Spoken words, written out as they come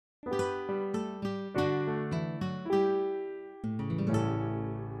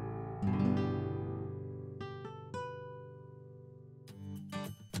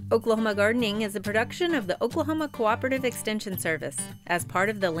Oklahoma Gardening is a production of the Oklahoma Cooperative Extension Service as part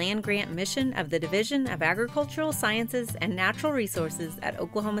of the land grant mission of the Division of Agricultural Sciences and Natural Resources at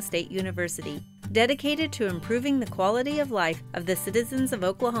Oklahoma State University, dedicated to improving the quality of life of the citizens of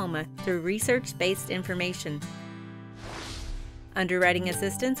Oklahoma through research-based information. Underwriting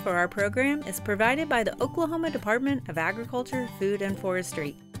assistance for our program is provided by the Oklahoma Department of Agriculture, Food, and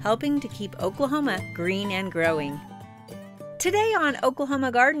Forestry, helping to keep Oklahoma green and growing. Today on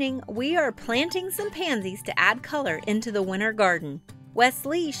Oklahoma Gardening, we are planting some pansies to add color into the winter garden. Wes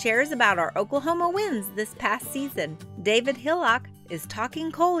Lee shares about our Oklahoma wins this past season. David Hillock is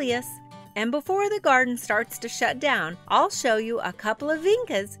talking Coleus. And before the garden starts to shut down, I'll show you a couple of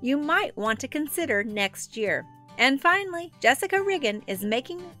vincas you might want to consider next year. And finally, Jessica Riggin is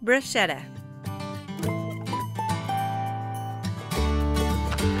making bruschetta.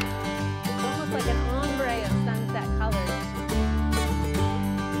 Almost like an ombre of sunset colors.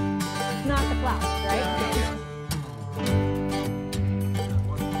 Not the flowers, right?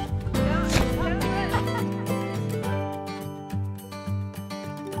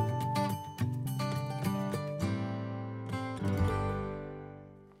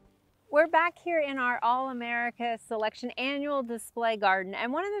 We're back here in our All American Selection Annual Display Garden,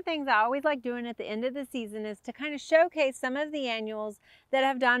 and one of the things I always like doing at the end of the season is to kind of showcase some of the annuals that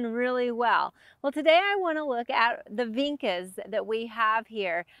have done really well. Well, today I want to look at the vincas that we have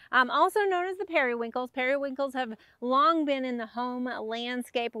here, also known as the periwinkles. Periwinkles have long been in the home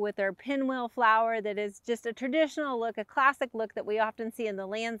landscape with their pinwheel flower that is just a traditional look, a classic look that we often see in the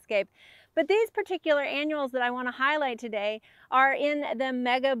landscape. But these particular annuals that I want to highlight today are in the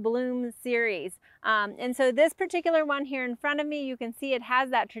Mega Bloom series. And so this particular one here in front of me, you can see it has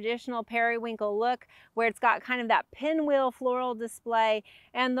that traditional periwinkle look where it's got kind of that pinwheel floral display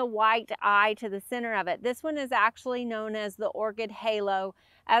and the white eye to the center of it. This one is actually known as the Orchid Halo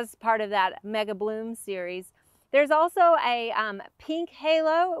as part of that Mega Bloom series. There's also a pink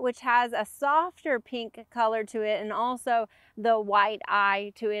halo, which has a softer pink color to it and also the white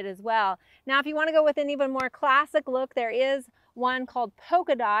eye to it as well. Now, if you want to go with an even more classic look, there is one called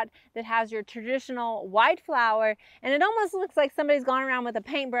Polka Dot that has your traditional white flower, and it almost looks like somebody's gone around with a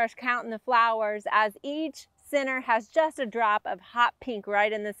paintbrush counting the flowers, as each center has just a drop of hot pink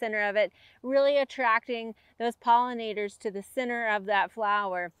right in the center of it, really attracting those pollinators to the center of that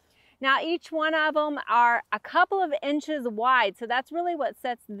flower. Now, each one of them are a couple of inches wide, so that's really what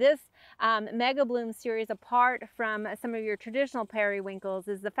sets this Mega Bloom series apart from some of your traditional periwinkles,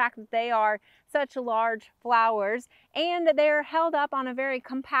 is the fact that they are such large flowers and they are held up on a very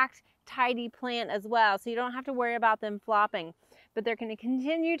compact, tidy plant as well, so you don't have to worry about them flopping. But they're going to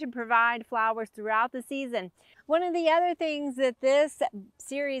continue to provide flowers throughout the season. One of the other things that this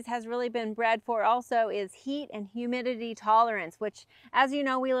series has really been bred for also is heat and humidity tolerance, which, as you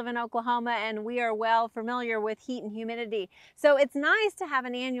know, we live in Oklahoma and we are well familiar with heat and humidity. So it's nice to have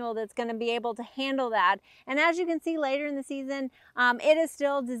an annual that's going to be able to handle that. And as you can see later in the season, it is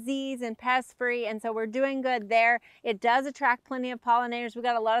still disease and pest free, and so we're doing good there. It does attract plenty of pollinators. We've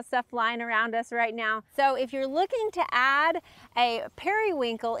got a lot of stuff flying around us right now. So if you're looking to add a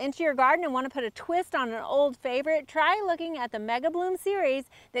periwinkle into your garden and want to put a twist on an old favorite, try looking at the Mega Bloom series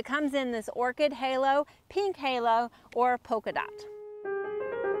that comes in this Orchid Halo, Pink Halo, or Polka Dot.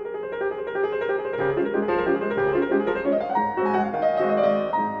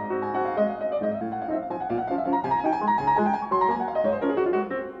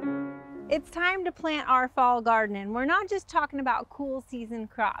 It's time to plant our fall garden, and we're not just talking about cool season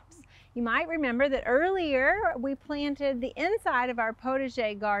crops. You might remember that earlier we planted the inside of our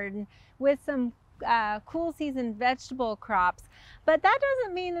potager garden with some cool season vegetable crops, but that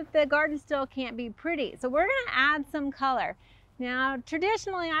doesn't mean that the garden still can't be pretty. So we're going to add some color. Now,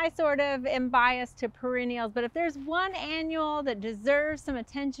 traditionally, I sort of am biased to perennials, but if there's one annual that deserves some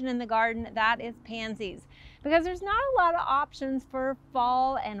attention in the garden, that is pansies, because there's not a lot of options for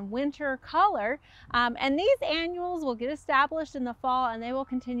fall and winter color. And these annuals will get established in the fall and they will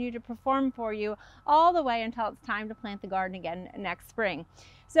continue to perform for you all the way until it's time to plant the garden again next spring.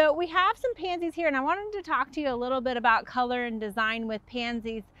 So we have some pansies here, and I wanted to talk to you a little bit about color and design with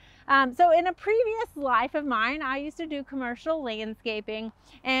pansies. So in a previous life of mine, I used to do commercial landscaping,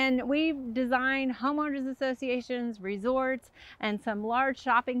 and we designed homeowners associations, resorts, and some large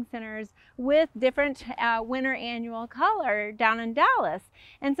shopping centers with different winter annual color down in Dallas.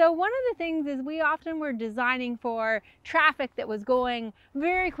 And so one of the things is we often were designing for traffic that was going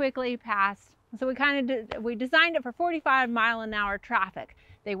very quickly past. So we designed it for 45-mile-an-hour traffic.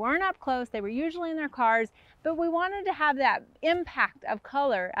 They weren't up close, they were usually in their cars, but we wanted to have that impact of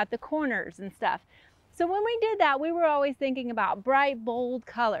color at the corners and stuff. So when we did that, we were always thinking about bright, bold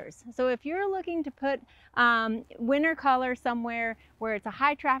colors. So if you're looking to put winter color somewhere where it's a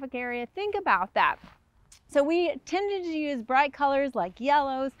high traffic area, think about that. So we tended to use bright colors like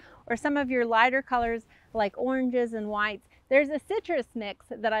yellows, or some of your lighter colors like oranges and whites. There's a citrus mix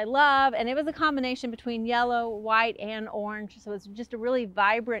that I love, and it was a combination between yellow, white, and orange. So it's just a really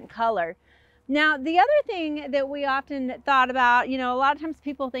vibrant color. Now, the other thing that we often thought about, you know, a lot of times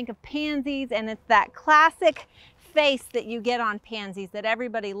people think of pansies, and it's that classic face that you get on pansies that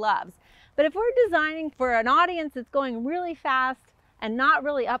everybody loves. But if we're designing for an audience that's going really fast and not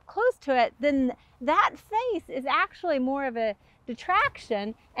really up close to it, then that face is actually more of a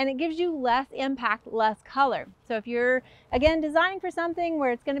detraction, and it gives you less impact, less color. So if you're, again, designing for something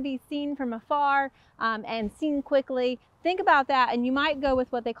where it's going to be seen from afar and seen quickly, think about that, and you might go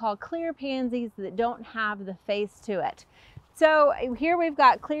with what they call clear pansies that don't have the face to it. So here we've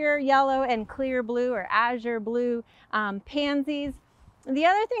got clear yellow and clear blue, or azure blue pansies. The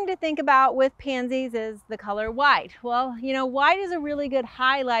other thing to think about with pansies is the color white. Well, you know, white is a really good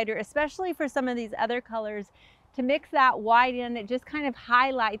highlighter, especially for some of these other colors. To mix that white in, it just kind of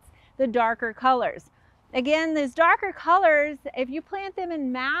highlights the darker colors. Again, those darker colors, if you plant them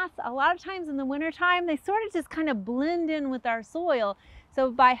in mass, a lot of times in the wintertime, they sort of just kind of blend in with our soil. So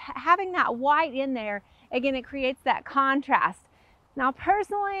by having that white in there, again, it creates that contrast. Now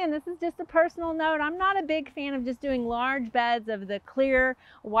personally, and this is just a personal note, I'm not a big fan of just doing large beds of the clear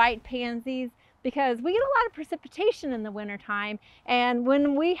white pansies, because we get a lot of precipitation in the wintertime. And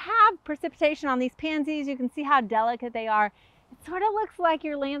when we have precipitation on these pansies, you can see how delicate they are. It sort of looks like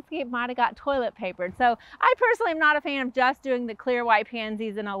your landscape might have got toilet papered. So I personally am not a fan of just doing the clear white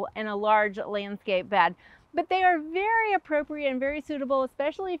pansies in a large landscape bed. But they are very appropriate and very suitable,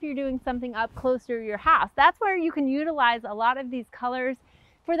 especially if you're doing something up closer to your house. That's where you can utilize a lot of these colors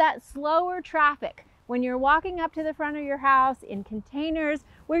for that slower traffic. When you're walking up to the front of your house in containers,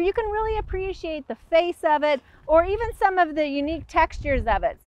 where you can really appreciate the face of it, or even some of the unique textures of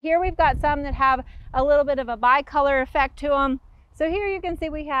it. Here we've got some that have a little bit of a bicolor effect to them. So here you can see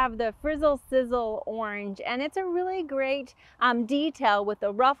we have the frizzle sizzle orange, and it's a really great detail with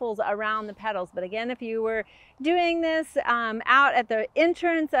the ruffles around the petals. But again, if you were doing this out at the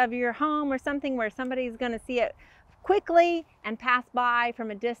entrance of your home or something where somebody's going to see it quickly and pass by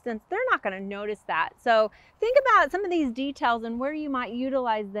from a distance, they're not going to notice that. So think about some of these details and where you might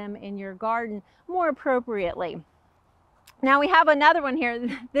utilize them in your garden more appropriately. Now we have another one here.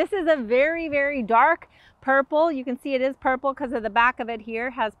 This is a very, very dark purple. You can see it is purple because of the back of it here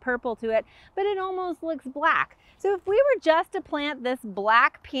has purple to it, but it almost looks black. So if we were just to plant this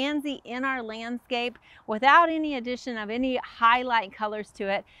black pansy in our landscape without any addition of any highlight colors to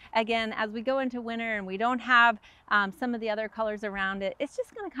it, again, as we go into winter and we don't have some of the other colors around it, it's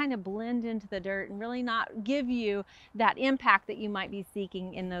just going to kind of blend into the dirt and really not give you that impact that you might be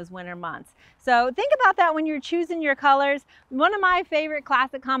seeking in those winter months. So think about that when you're choosing your colors. One of my favorite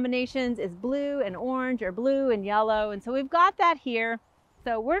classic combinations is blue and orange, or blue and yellow, and so we've got that here.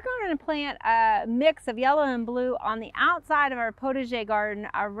 So we're going to plant a mix of yellow and blue on the outside of our potager garden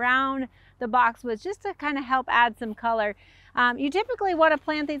around the boxwoods, just to kind of help add some color. You typically want to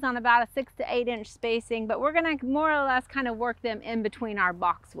plant these on about a 6 to 8 inch spacing, but we're going to more or less kind of work them in between our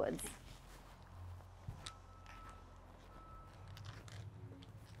boxwoods.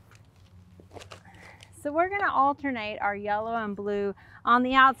 So we're going to alternate our yellow and blue on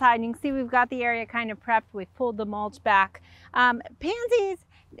the outside. And you can see we've got the area kind of prepped. We've pulled the mulch back. Pansies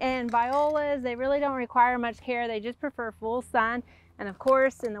and violas, they really don't require much care. They just prefer full sun. And of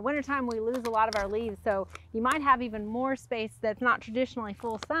course, in the wintertime, we lose a lot of our leaves. So you might have even more space that's not traditionally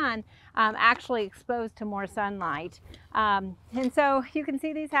full sun, actually exposed to more sunlight. And so you can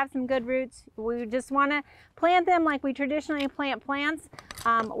see these have some good roots. We just want to plant them like we traditionally plant plants,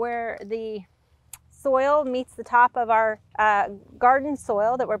 where the soil meets the top of our garden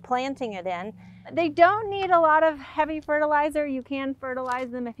soil that we're planting it in. They don't need a lot of heavy fertilizer. You can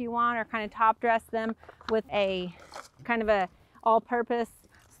fertilize them if you want, or kind of top dress them with a kind of a all-purpose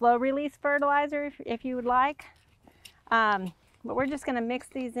slow release fertilizer if you would like. But we're just going to mix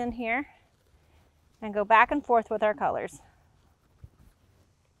these in here and go back and forth with our colors.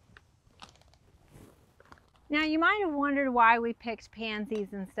 Now you might have wondered why we picked pansies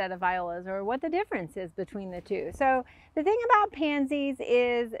instead of violas, or what the difference is between the two. So the thing about pansies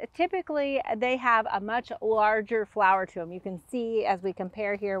is typically they have a much larger flower to them. You can see as we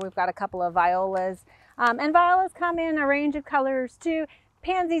compare here, we've got a couple of violas, and violas come in a range of colors too.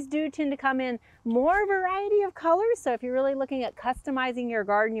 Pansies do tend to come in more variety of colors, so if you're really looking at customizing your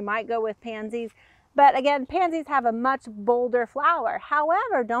garden, you might go with pansies. But again, pansies have a much bolder flower.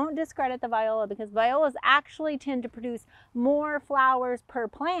 However, don't discredit the viola, because violas actually tend to produce more flowers per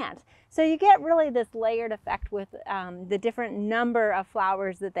plant. So you get really this layered effect with the different number of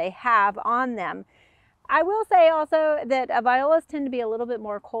flowers that they have on them. I will say also that violas tend to be a little bit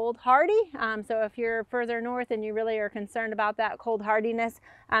more cold hardy. So if you're further north and you really are concerned about that cold hardiness,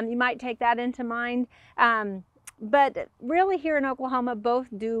 you might take that into mind. But really here in Oklahoma, both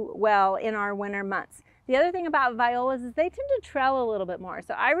do well in our winter months. The other thing about violas is they tend to trail a little bit more.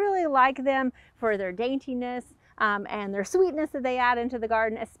 So I really like them for their daintiness and their sweetness that they add into the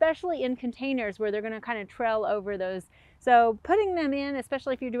garden, especially in containers where they're going to kind of trail over those. So putting them in,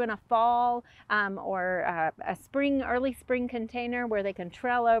 especially if you're doing a fall or a spring, early spring container where they can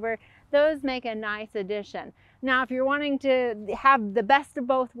trail over, those make a nice addition. Now, if you're wanting to have the best of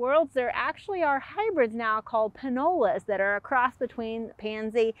both worlds, there actually are hybrids now called panolas that are a cross between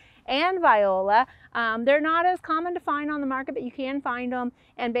pansy and viola. They're not as common to find on the market, but you can find them.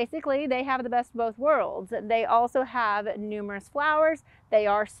 And basically, they have the best of both worlds. They also have numerous flowers. They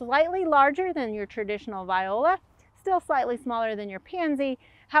are slightly larger than your traditional viola, still slightly smaller than your pansy.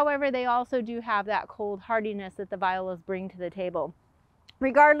 However, they also do have that cold hardiness that the violas bring to the table.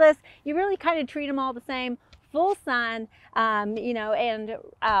 Regardless, you really kind of treat them all the same. Full sun, you know, and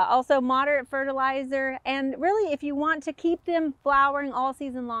also moderate fertilizer. And really, if you want to keep them flowering all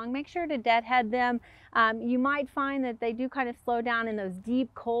season long, make sure to deadhead them. You might find that they do kind of slow down in those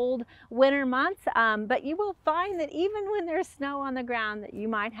deep, cold winter months, but you will find that even when there's snow on the ground, that you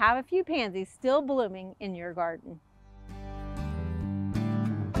might have a few pansies still blooming in your garden.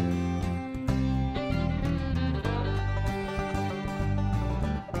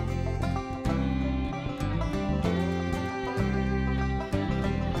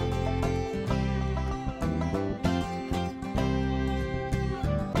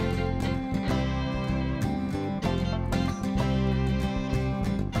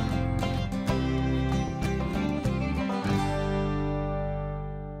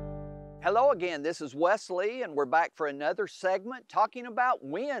 Hello again, this is Wes Lee, and we're back for another segment talking about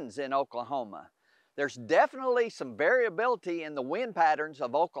winds in Oklahoma. There's definitely some variability in the wind patterns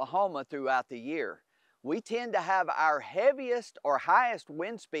of Oklahoma throughout the year. We tend to have our heaviest or highest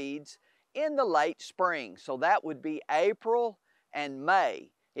wind speeds in the late spring, so that would be April and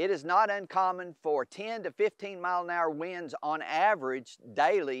May. It is not uncommon for 10 to 15 mile an hour winds on average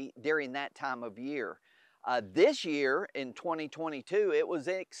daily during that time of year. This year, in 2022, it was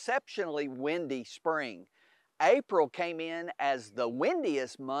an exceptionally windy spring. April came in as the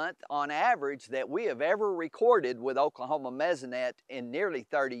windiest month on average that we have ever recorded with Oklahoma Mesonet in nearly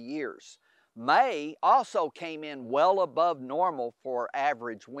 30 years. May also came in well above normal for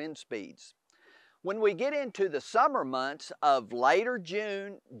average wind speeds. When we get into the summer months of later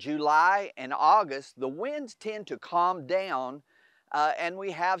June, July, and August, the winds tend to calm down. And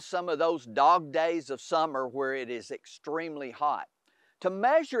we have some of those dog days of summer where it is extremely hot. To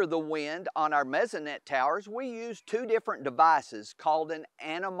measure the wind on our Mesonet towers, we use two different devices called an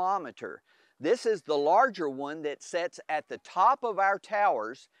anemometer. This is the larger one that sits at the top of our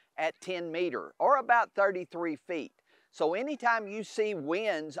towers at 10 meters, or about 33 feet. So anytime you see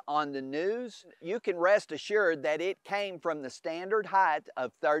winds on the news, you can rest assured that it came from the standard height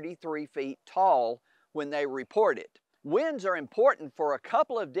of 33 feet tall when they report it. Winds are important for a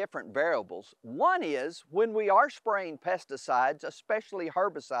couple of different variables. One is when we are spraying pesticides, especially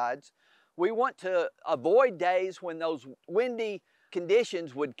herbicides, we want to avoid days when those windy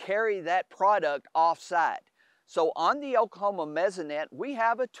conditions would carry that product off-site. So on the Oklahoma Mesonet, we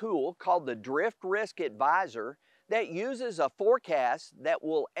have a tool called the Drift Risk Advisor that uses a forecast that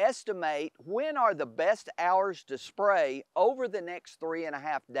will estimate when are the best hours to spray over the next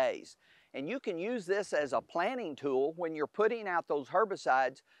 3.5 days. And you can use this as a planning tool when you're putting out those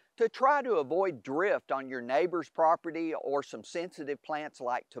herbicides to try to avoid drift on your neighbor's property or some sensitive plants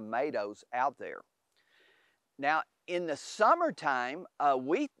like tomatoes out there. Now, in the summertime,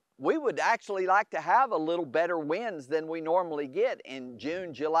 we would actually like to have a little better winds than we normally get in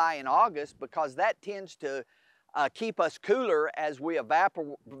June, July, and August, because that tends to keep us cooler as we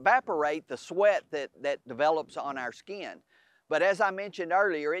evaporate the sweat that develops on our skin. But as I mentioned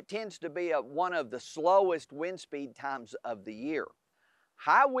earlier, it tends to be one of the slowest wind speed times of the year.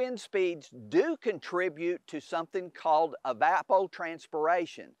 High wind speeds do contribute to something called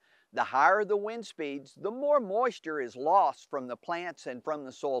evapotranspiration. The higher the wind speeds, the more moisture is lost from the plants and from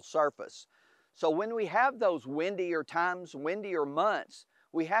the soil surface. So when we have those windier times, windier months,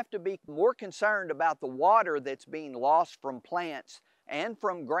 we have to be more concerned about the water that's being lost from plants and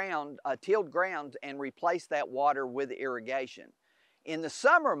from tilled ground and replace that water with irrigation. In the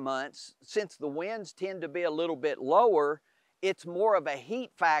summer months, since the winds tend to be a little bit lower, it's more of a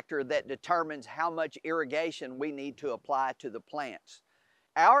heat factor that determines how much irrigation we need to apply to the plants.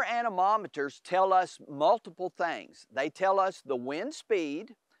 Our anemometers tell us multiple things. They tell us the wind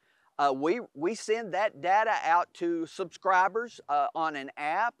speed. We send that data out to subscribers on an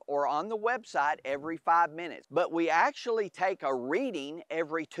app or on the website every 5 minutes. But we actually take a reading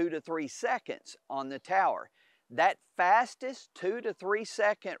every 2 to 3 seconds on the tower. That fastest 2 to 3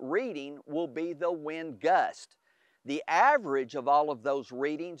 second reading will be the wind gust. The average of all of those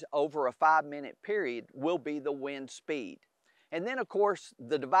readings over a 5-minute period will be the wind speed. And then, of course,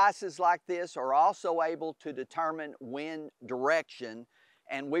 the devices like this are also able to determine wind direction,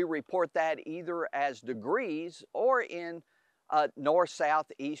 and we report that either as degrees or in north, south,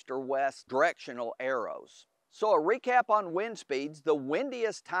 east, or west directional arrows. So a recap on wind speeds: the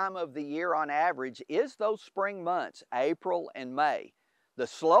windiest time of the year on average is those spring months, April and May. The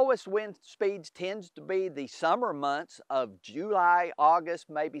slowest wind speeds tends to be the summer months of July, August,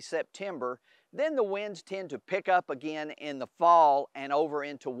 maybe September. Then the winds tend to pick up again in the fall and over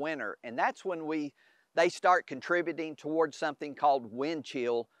into winter. And that's when they start contributing towards something called wind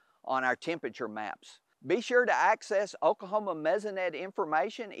chill on our temperature maps. Be sure to access Oklahoma Mesonet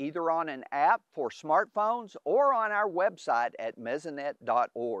information either on an app for smartphones or on our website at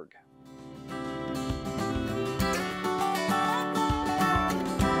mesonet.org.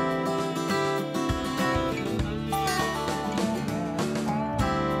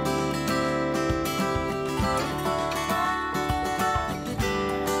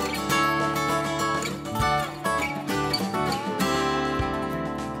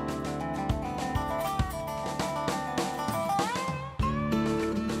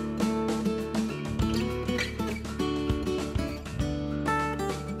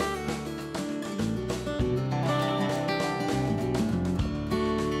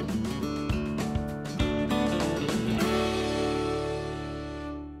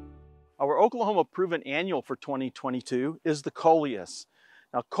 Our Oklahoma Proven Annual for 2022 is the Coleus.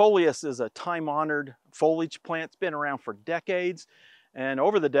 Now, Coleus is a time-honored foliage plant. It's been around for decades, and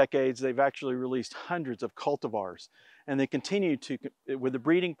over the decades, they've actually released hundreds of cultivars, and they continue to, with the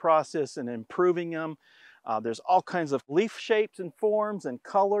breeding process and improving them. There's all kinds of leaf shapes and forms and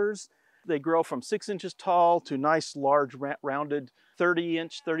colors. They grow from 6 inches tall to nice, large, rounded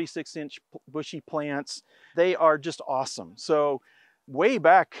 30-inch, 36-inch bushy plants. They are just awesome. So way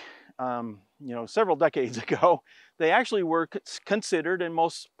back, several decades ago, they actually were considered and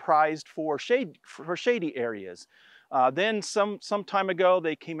most prized for shady areas. Then some time ago,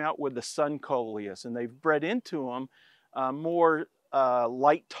 they came out with the sun Coleus, and they've bred into them more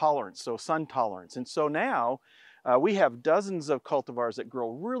light tolerance, so sun tolerance. And so now we have dozens of cultivars that grow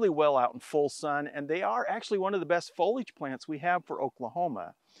really well out in full sun, and they are actually one of the best foliage plants we have for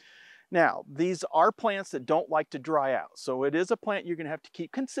Oklahoma. Now, these are plants that don't like to dry out, so it is a plant you're going to have to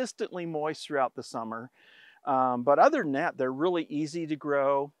keep consistently moist throughout the summer. But other than that, they're really easy to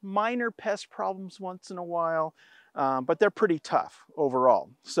grow. Minor pest problems once in a while, but they're pretty tough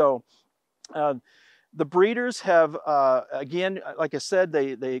overall. So the breeders have, again, like I said,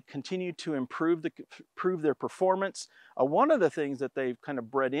 they continue to improve their performance. One of the things that they've kind of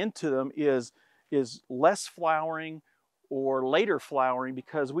bred into them is less flowering or later flowering,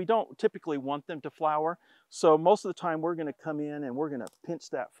 because we don't typically want them to flower. So most of the time we're going to come in and we're going to pinch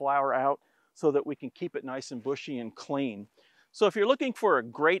that flower out so that we can keep it nice and bushy and clean. So if you're looking for a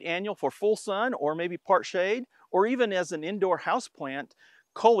great annual for full sun or maybe part shade, or even as an indoor house plant,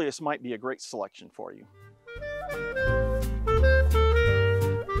 Coleus might be a great selection for you.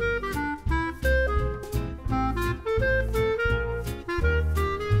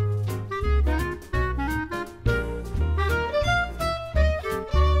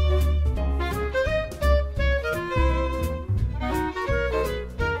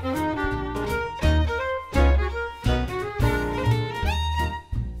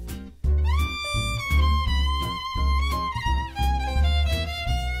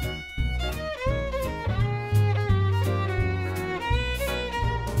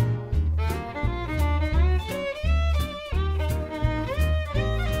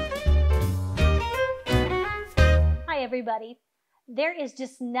 Everybody, there is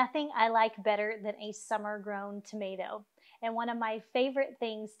just nothing I like better than a summer-grown tomato. And one of my favorite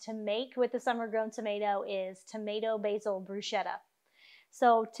things to make with the summer-grown tomato is tomato basil bruschetta.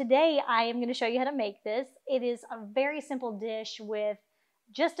 So today I am going to show you how to make this. It is a very simple dish with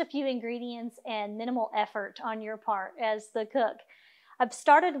just a few ingredients and minimal effort on your part as the cook. I've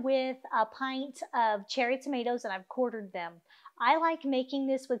started with a pint of cherry tomatoes and I've quartered them. I like making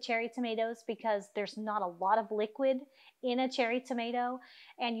this with cherry tomatoes because there's not a lot of liquid in a cherry tomato,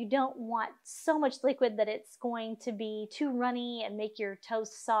 and you don't want so much liquid that it's going to be too runny and make your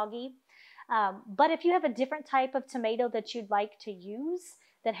toast soggy. But if you have a different type of tomato that you'd like to use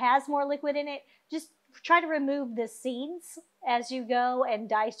that has more liquid in it, just try to remove the seeds as you go and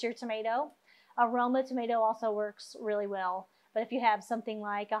dice your tomato. Aroma tomato also works really well. But if you have something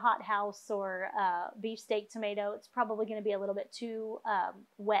like a hot house or a beefsteak tomato, it's probably going to be a little bit too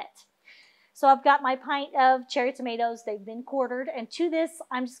wet. So I've got my pint of cherry tomatoes. They've been quartered. And to this,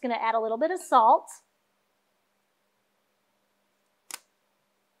 I'm just going to add a little bit of salt.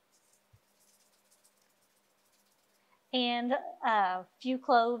 And a few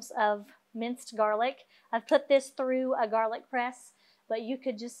cloves of minced garlic. I've put this through a garlic press, but you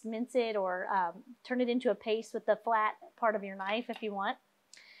could just mince it or turn it into a paste with the flat part of your knife if you want.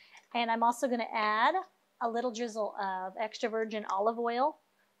 And I'm also going to add a little drizzle of extra virgin olive oil,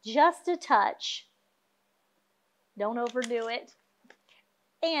 just a touch. Don't overdo it.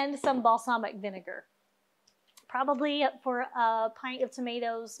 And some balsamic vinegar. Probably for a pint of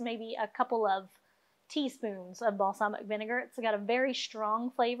tomatoes, maybe a couple of teaspoons of balsamic vinegar. It's got a very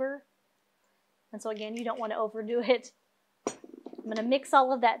strong flavor. And so again, you don't want to overdo it. I'm going to mix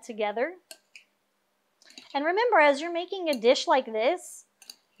all of that together. And remember, as you're making a dish like this,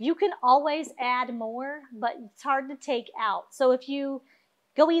 you can always add more, but it's hard to take out. So if you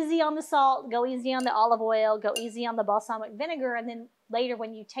go easy on the salt, go easy on the olive oil, go easy on the balsamic vinegar, and then later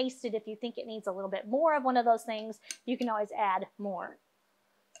when you taste it, if you think it needs a little bit more of one of those things, you can always add more.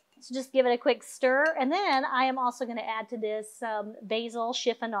 So just give it a quick stir. And then I am also going to add to this some basil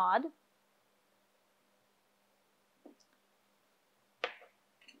chiffonade.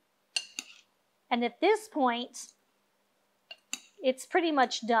 And at this point, it's pretty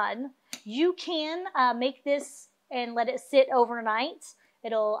much done. You can make this and let it sit overnight.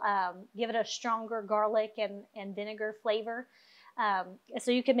 It'll give it a stronger garlic and vinegar flavor.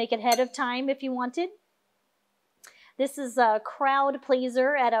 So you can make it ahead of time if you wanted. This is a crowd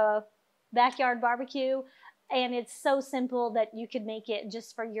pleaser at a backyard barbecue, and it's so simple that you could make it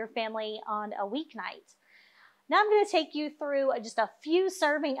just for your family on a weeknight. Now I'm going to take you through just a few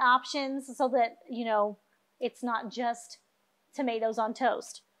serving options so that, you know, it's not just tomatoes on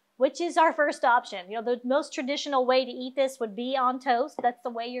toast, which is our first option. You know, the most traditional way to eat this would be on toast. That's the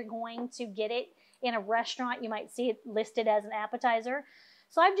way you're going to get it in a restaurant. You might see it listed as an appetizer.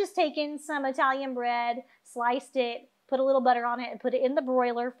 So I've just taken some Italian bread, sliced it, put a little butter on it, and put it in the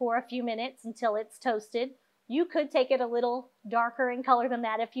broiler for a few minutes until it's toasted. You could take it a little darker in color than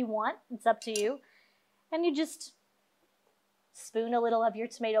that if you want. It's up to you. And you just spoon a little of your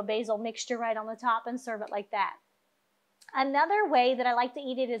tomato basil mixture right on the top and serve it like that. Another way that I like to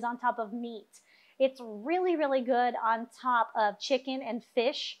eat it is on top of meat. It's really, really good on top of chicken and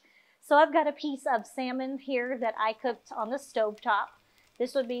fish. So I've got a piece of salmon here that I cooked on the stovetop.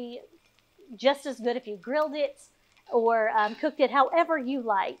 This would be just as good if you grilled it or cooked it however you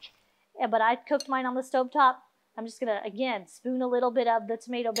like. But I cooked mine on the stovetop. I'm just going to, again, spoon a little bit of the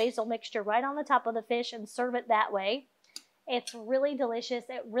tomato basil mixture right on the top of the fish and serve it that way. It's really delicious.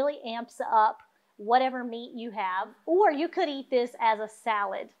 It really amps up whatever meat you have. Or you could eat this as a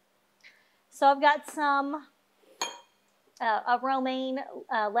salad. So I've got some a romaine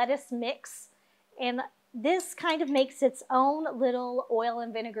lettuce mix. And this kind of makes its own little oil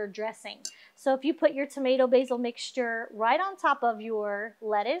and vinegar dressing. So if you put your tomato basil mixture right on top of your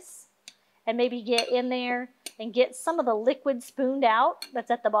lettuce and maybe get in there and get some of the liquid spooned out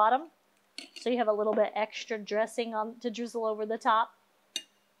that's at the bottom, so you have a little bit extra dressing on to drizzle over the top.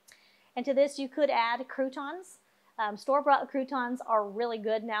 And to this you could add croutons. Store-bought croutons are really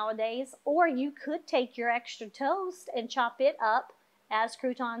good nowadays, or you could take your extra toast and chop it up as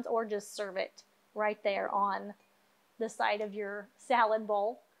croutons or just serve it right there on the side of your salad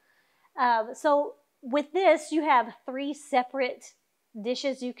bowl. So with this you have 3 separate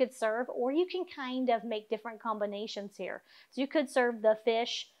dishes you could serve, or you can kind of make different combinations here. So you could serve the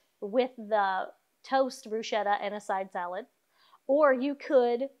fish with the toast bruschetta and a side salad, or you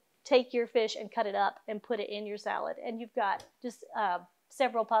could take your fish and cut it up and put it in your salad. And you've got just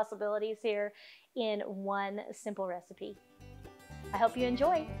several possibilities here in one simple recipe. I hope you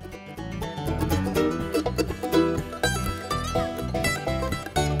enjoy.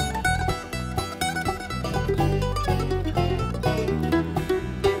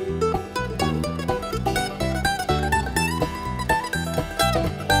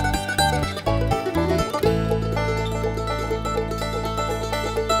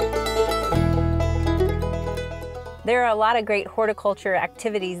 There are a lot of great horticulture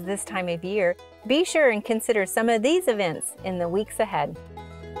activities this time of year. Be sure and consider some of these events in the weeks ahead.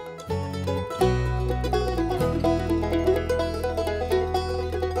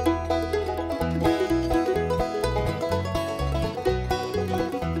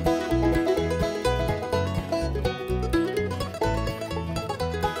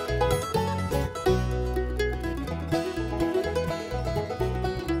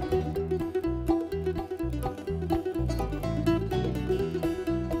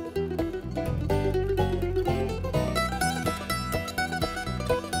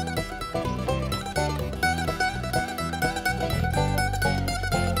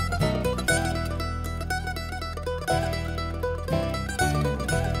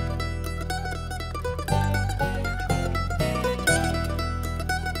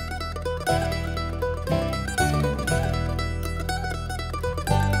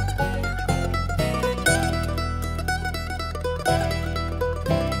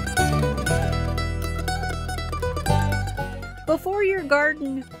 Before your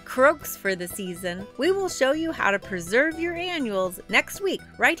garden croaks for the season, we will show you how to preserve your annuals next week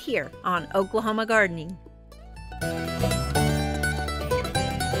right here on Oklahoma Gardening.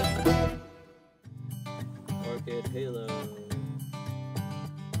 Orchid halo.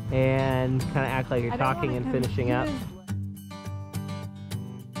 And kind of act like you're talking and finishing up.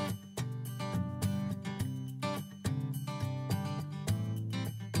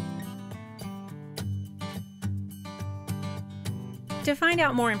 To find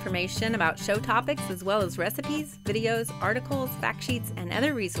out more information about show topics as well as recipes, videos, articles, fact sheets, and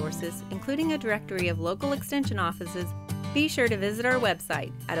other resources, including a directory of local extension offices, be sure to visit our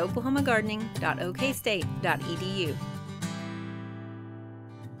website at oklahomagardening.okstate.edu.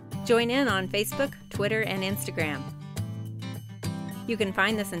 Join in on Facebook, Twitter, and Instagram. You can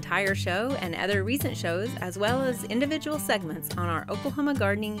find this entire show and other recent shows as well as individual segments on our Oklahoma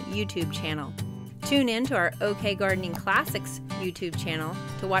Gardening YouTube channel. Tune in to our OK Gardening Classics YouTube channel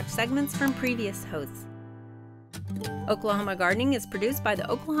to watch segments from previous hosts. Oklahoma Gardening is produced by the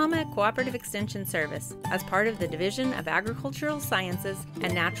Oklahoma Cooperative Extension Service as part of the Division of Agricultural Sciences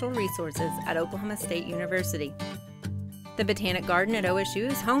and Natural Resources at Oklahoma State University. The Botanic Garden at OSU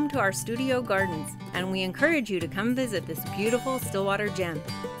is home to our studio gardens, and we encourage you to come visit this beautiful Stillwater gem.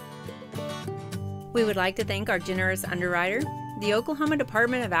 We would like to thank our generous underwriter, the Oklahoma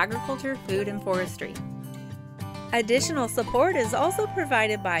Department of Agriculture, Food, and Forestry. Additional support is also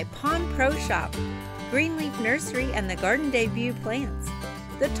provided by Pond Pro Shop, Greenleaf Nursery and the Garden Debut Plants,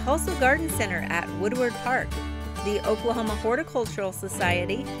 the Tulsa Garden Center at Woodward Park, the Oklahoma Horticultural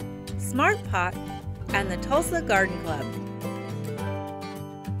Society, Smart Pot, and the Tulsa Garden Club.